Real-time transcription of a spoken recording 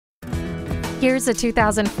Here's a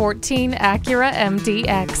 2014 Acura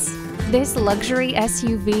MDX. This luxury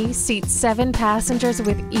SUV seats 7 passengers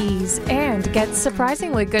with ease and gets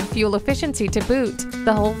surprisingly good fuel efficiency to boot.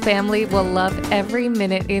 The whole family will love every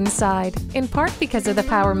minute inside, in part because of the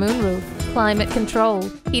power moonroof, climate control,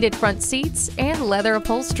 heated front seats, and leather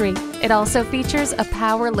upholstery. It also features a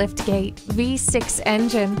power liftgate, V6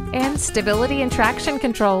 engine, and stability and traction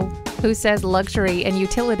control. Who says luxury and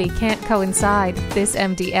utility can't coincide? This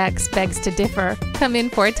MDX begs to differ. Come in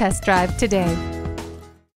for a test drive today.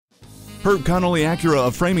 Herb Connolly Acura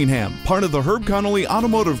of Framingham, part of the Herb Connolly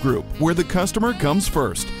Automotive Group, where the customer comes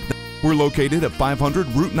first. We're located at 500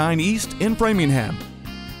 Route 9 East in Framingham.